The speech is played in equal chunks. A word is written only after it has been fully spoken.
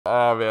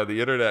Oh man,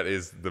 the internet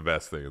is the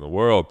best thing in the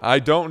world. I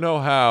don't know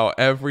how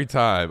every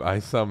time I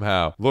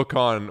somehow look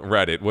on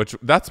Reddit, which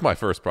that's my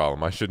first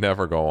problem. I should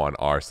never go on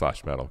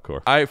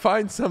r/metalcore. I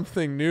find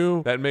something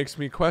new that makes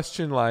me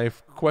question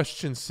life,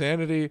 question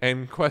sanity,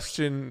 and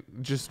question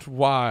just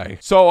why.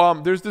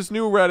 So there's this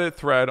new Reddit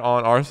thread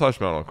on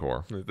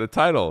r/metalcore.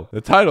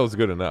 The title's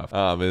good enough.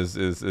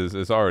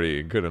 Is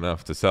already good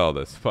enough to sell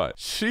this. But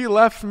she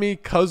left me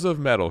 'cause of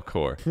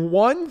metalcore.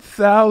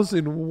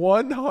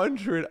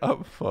 1,100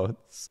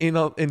 upvotes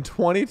in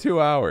 22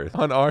 hours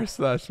on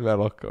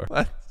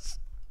r/metalcore.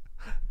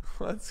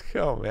 Let's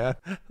go, man.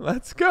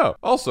 Let's go.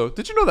 Also,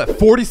 did you know that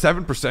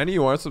 47% of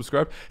you aren't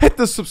subscribed? Hit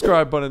the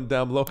subscribe button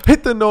down below.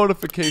 Hit the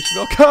notification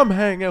bell. Come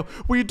hang out.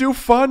 We do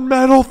fun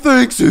metal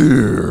things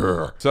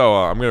here. So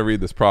I'm going to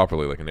read this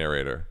properly like a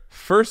narrator.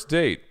 First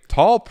date,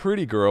 tall,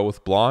 pretty girl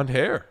with blonde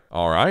hair.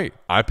 All right.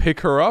 I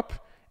pick her up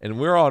and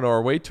we're on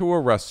our way to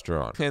a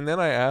restaurant. And then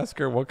I ask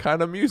her what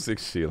kind of music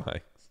she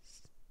likes.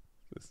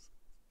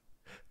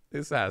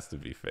 This has to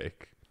be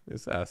fake.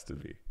 This has to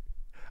be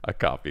a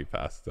copy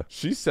pasta.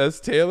 She says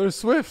Taylor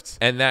Swift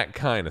and that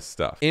kind of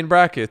stuff. In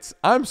brackets,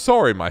 I'm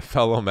sorry, my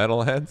fellow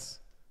metalheads.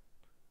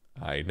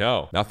 I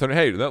know.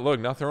 Hey, look,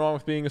 nothing wrong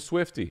with being a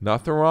Swiftie.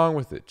 Nothing wrong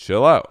with it.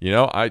 Chill out. You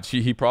know,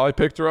 he probably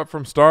picked her up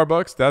from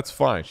Starbucks. That's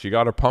fine. She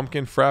got her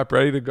pumpkin frap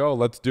ready to go.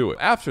 Let's do it.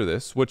 After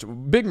this, which,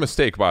 big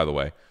mistake, by the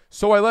way.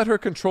 So I let her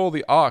control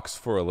the aux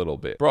for a little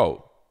bit.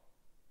 Bro.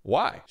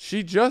 Why?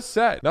 She just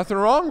said nothing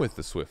wrong with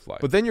the Swift life.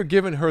 But then you're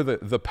giving her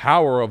the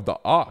power of the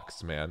aux,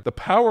 man. The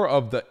power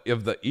of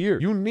the ear.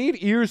 You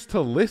need ears to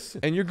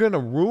listen, and you're gonna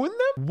ruin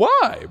them?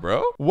 Why,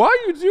 bro? Why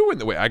are you doing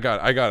that? Wait, I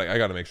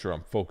gotta make sure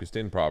I'm focused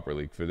in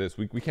properly for this.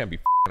 We can't be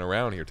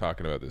around here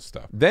talking about this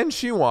stuff. Then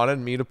she wanted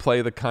me to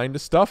play the kind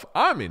of stuff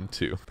I'm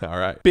into. All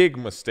right. Big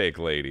mistake,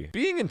 lady.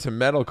 Being into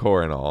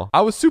metalcore and all,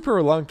 I was super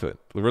reluctant.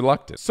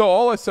 So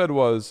all I said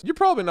was, you're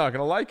probably not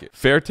gonna like it.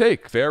 Fair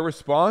take, fair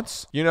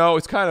response. You know,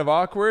 it's kind of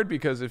awkward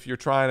because if you're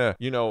trying to,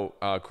 you know,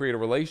 create a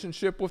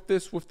relationship with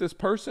this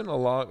person, a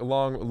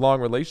long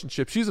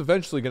relationship, she's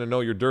eventually gonna know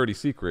your dirty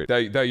secret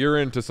that you're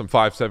into some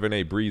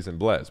 578 Breeze and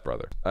Blaze,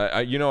 brother.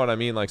 You know what I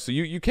mean? Like, so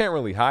you can't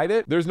really hide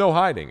it. There's no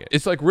hiding it.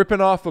 It's like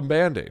ripping off a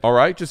Band-Aid. All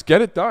right, just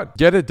get it done.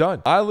 Get it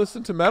done. I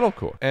listened to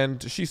metalcore,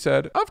 and she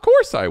said, "Of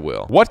course I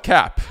will." What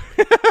cap?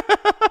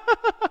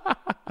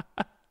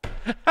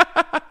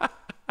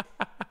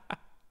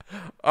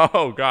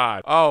 Oh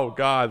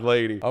God,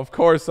 lady. Of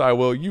course I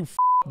will. You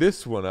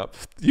this one up.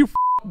 You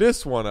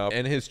this one up.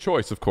 And his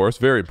choice, of course,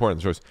 very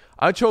important choice.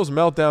 I chose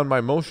Meltdown by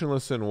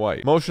Motionless in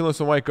White. Motionless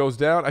in White goes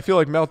down. I feel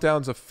like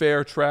Meltdown's a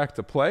fair track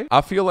to play.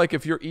 I feel like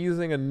if you're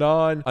easing a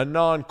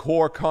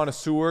non-core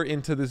connoisseur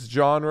into this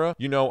genre,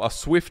 you know, a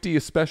Swiftie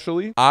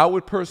especially, I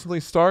would personally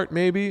start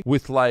maybe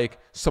with like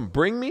some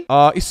Bring Me.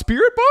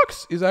 Spirit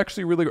Box is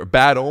actually really good.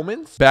 Bad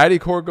Omens.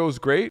 Baddiecore goes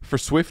great for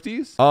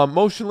Swifties.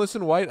 Motionless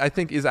in White I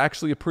think is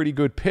actually a pretty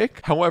good pick.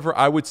 However,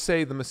 I would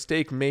say the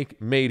mistake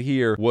made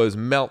here was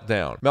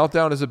Meltdown.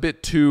 Meltdown is a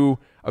bit too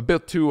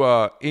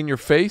in your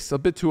face, a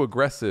bit too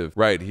aggressive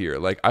right here.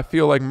 Like, I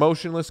feel like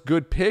Motionless,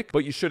 good pick,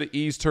 but you should have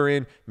eased her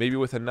in maybe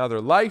with Another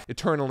Life,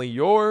 Eternally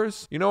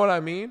Yours. You know what I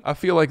mean? I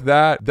feel like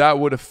that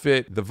would have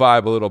fit the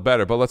vibe a little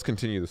better, but let's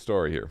continue the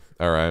story here.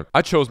 All right.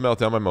 I chose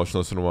Meltdown by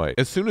Motionless in White.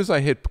 As soon as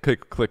I hit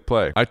click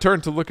play, I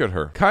turned to look at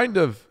her, kind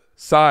of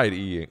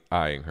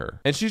side-eyeing her,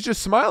 and she's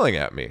just smiling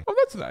at me. Oh,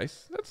 that's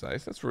nice. That's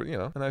nice. That's, you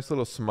know, a nice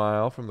little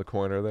smile from the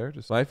corner there.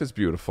 Just life is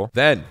beautiful.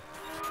 Then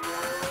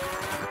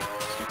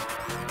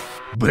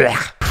blah.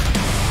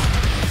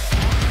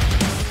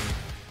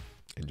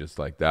 And just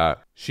like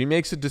that, she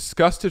makes a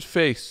disgusted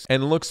face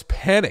and looks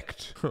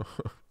panicked.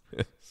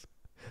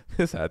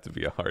 This had to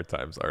be a Hard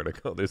Times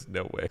article. There's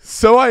no way.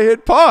 So I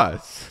hit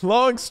pause.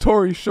 Long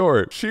story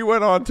short, she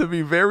went on to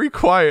be very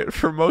quiet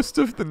for most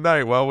of the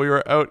night while we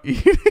were out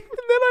eating.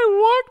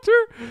 I walked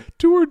her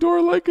to her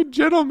door like a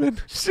gentleman.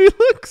 She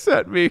looks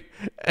at me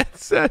and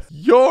says,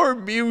 "Your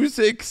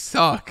music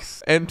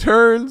sucks," and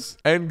turns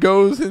and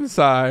goes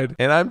inside.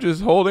 And I'm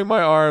just holding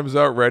my arms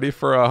out ready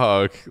for a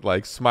hug,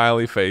 like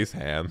smiley face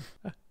ham.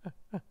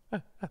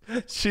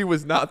 She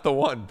was not the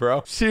one,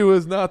 bro. She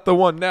was not the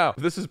one. Now,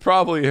 this is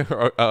probably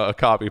a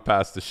copy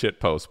past the shit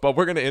post, but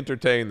we're gonna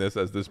entertain this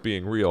as this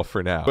being real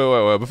for now.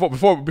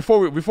 Wait.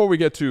 Before we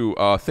get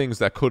to things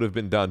that could have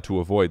been done to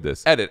avoid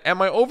this. Edit.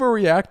 Am I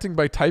overreacting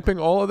by typing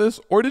all of this,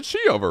 or did she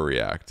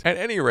overreact? At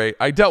any rate,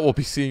 I doubt we'll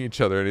be seeing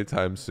each other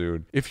anytime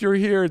soon. If you're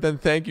here, then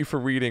thank you for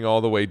reading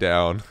all the way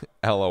down.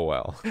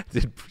 LOL.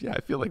 Yeah,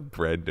 I feel like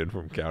Brendan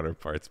from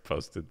Counterparts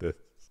posted this.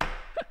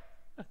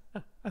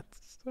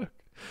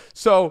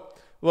 So.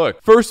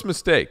 Look, first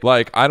mistake.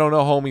 Like, I don't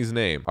know homie's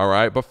name, all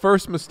right? But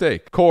first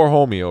mistake. Core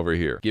homie over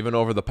here. Giving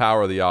over the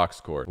power of the aux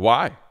cord.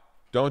 Why?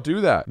 Don't do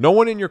that. No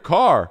one in your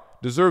car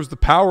deserves the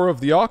power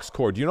of the aux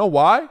cord. You know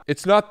why?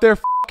 It's not their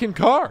fucking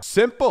car.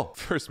 Simple.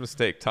 First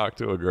mistake. Talk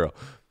to a girl.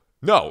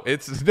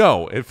 It's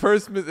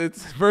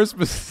first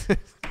mistake.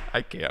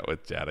 I can't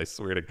with Chad. I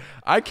swear to God.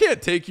 I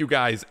can't take you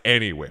guys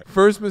anywhere.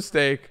 First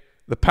mistake.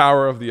 The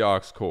power of the aux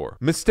core.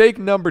 Mistake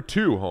number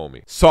 2,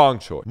 homie. Song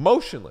choice.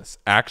 Motionless.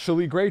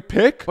 Actually great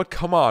pick. But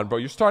come on, bro.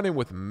 You're starting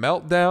with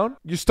Meltdown?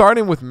 You're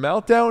starting with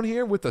Meltdown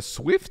here with a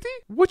Swiftie?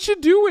 What you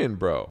doing,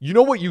 bro? You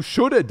know what you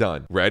should have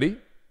done? Ready?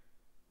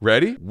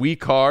 Ready? We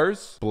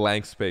Cars,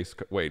 blank space.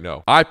 Wait,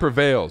 no. I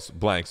Prevails,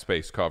 blank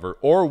space cover.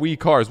 Or We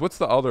Cars. What's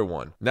the other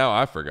one? Now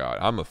I forgot.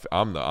 I'm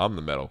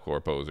the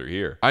metalcore poser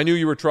here. I knew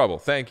you were trouble.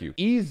 Thank you.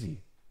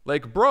 Easy.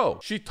 Like, bro,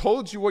 she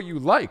told you what you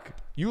like.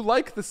 You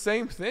like the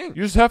same thing.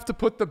 You just have to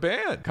put the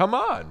band. Come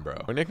on,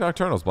 bro. Or Nick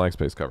Nocturnal's blank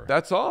space cover.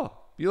 That's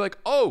all. Be like,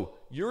 oh,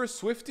 you're a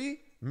Swiftie?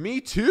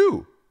 Me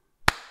too.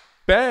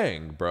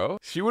 Bang, bro.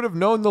 She would have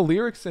known the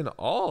lyrics and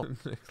all.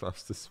 Nick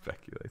loves to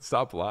speculate.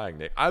 Stop lying,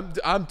 Nick.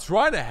 I'm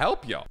trying to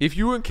help y'all. If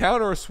you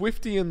encounter a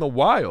Swiftie in the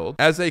wild,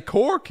 as a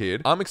core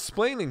kid, I'm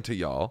explaining to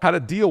y'all how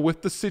to deal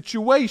with the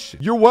situation.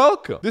 You're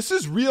welcome. This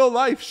is real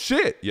life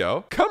shit,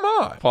 yo. Come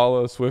on.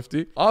 Paula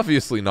Swiftie?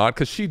 Obviously not,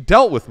 because she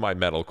dealt with my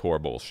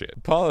metalcore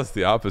bullshit. Paula's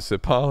the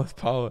opposite.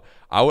 Paula.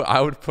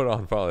 I would put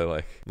on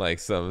probably like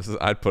some.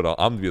 I'd put on.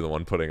 I'm gonna be the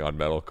one putting on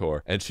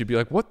metalcore, and she'd be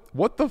like,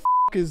 "What the f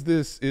is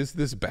this? Is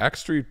this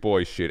Backstreet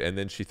Boy shit?" And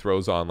then she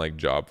throws on like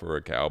 "Job for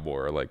a Cowboy"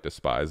 or like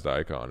 "Despised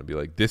Icon" and be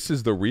like, "This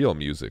is the real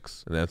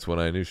musics." And that's when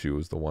I knew she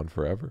was the one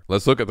forever.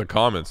 Let's look at the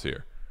comments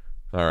here.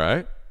 All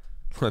right,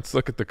 let's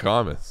look at the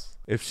comments.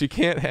 If she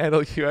can't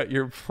handle you at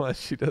your plus,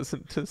 she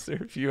doesn't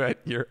deserve you at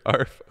your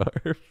arf.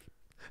 That's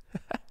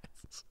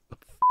so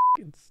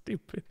fucking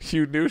stupid.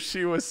 You knew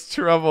she was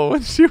trouble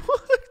when she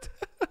walked.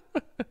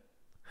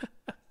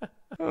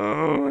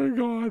 Oh my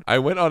god. I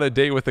went on a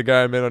date with a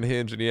guy I met on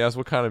Hinge and he asked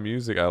what kind of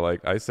music I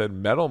like. I said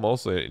metal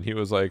mostly, and he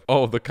was like,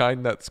 oh, the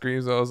kind that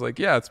screams. I was like,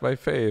 yeah, it's my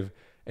fave.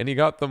 And he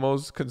got the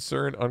most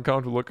concerned,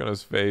 uncomfortable look on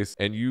his face.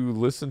 And you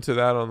listened to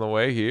that on the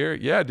way here?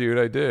 Yeah, dude,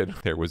 I did.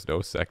 There was no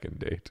second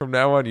date. From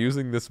now on,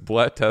 using this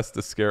Blet test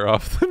to scare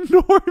off the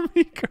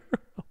normie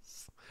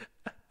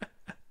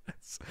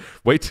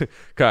girls.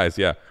 Guys,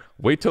 yeah.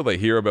 Wait till they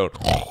hear about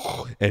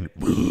and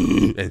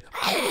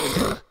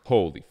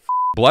holy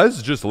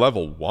Blez just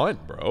level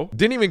 1, bro.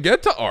 Didn't even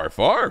get to arf.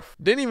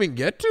 Didn't even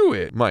get to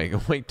it.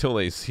 Mike, wait till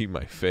they see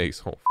my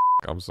face. Oh,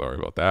 I'm sorry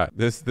about that.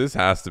 This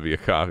has to be a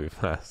copy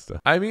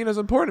pasta. I mean, as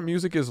important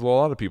music is to a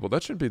lot of people,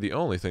 that shouldn't be the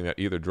only thing that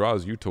either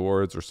draws you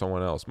towards or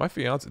someone else. My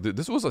fiance,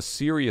 this was a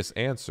serious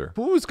answer.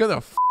 Who's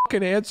gonna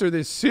fucking answer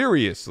this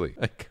seriously?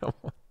 Like,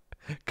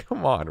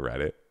 come on,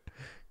 Reddit.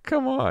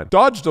 Come on.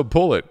 Dodged a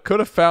bullet. Could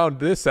have found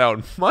this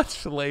out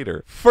much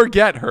later.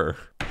 Forget her.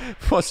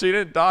 Well, she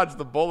didn't dodge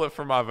the bullet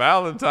for my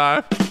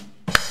Valentine.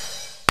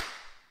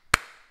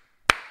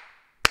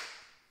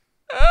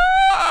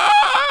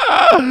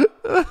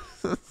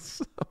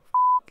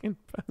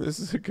 This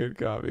is a good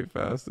copy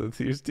pasta.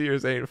 These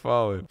tears ain't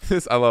falling.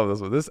 I love this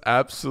one. This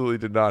absolutely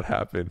did not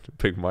happen.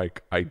 Big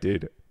Mike, I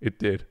did. It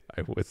did.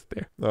 I was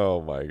there.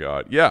 Oh my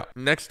god. Yeah.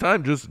 Next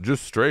time,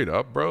 just straight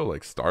up, bro.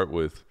 Like start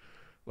with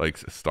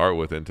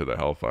Into the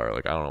Hellfire.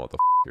 Like I don't know what the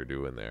you're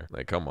doing there.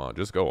 Like, come on,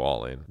 just go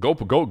all in. Go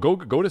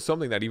to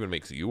something that even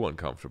makes you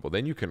uncomfortable.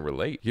 Then you can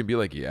relate. You can be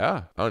like,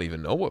 yeah, I don't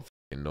even know what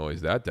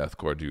noise that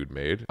deathcore dude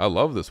made. I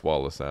love this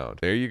wall of sound.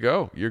 There you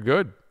go. You're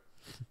good.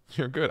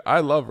 You're good. I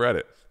love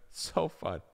Reddit. So fun.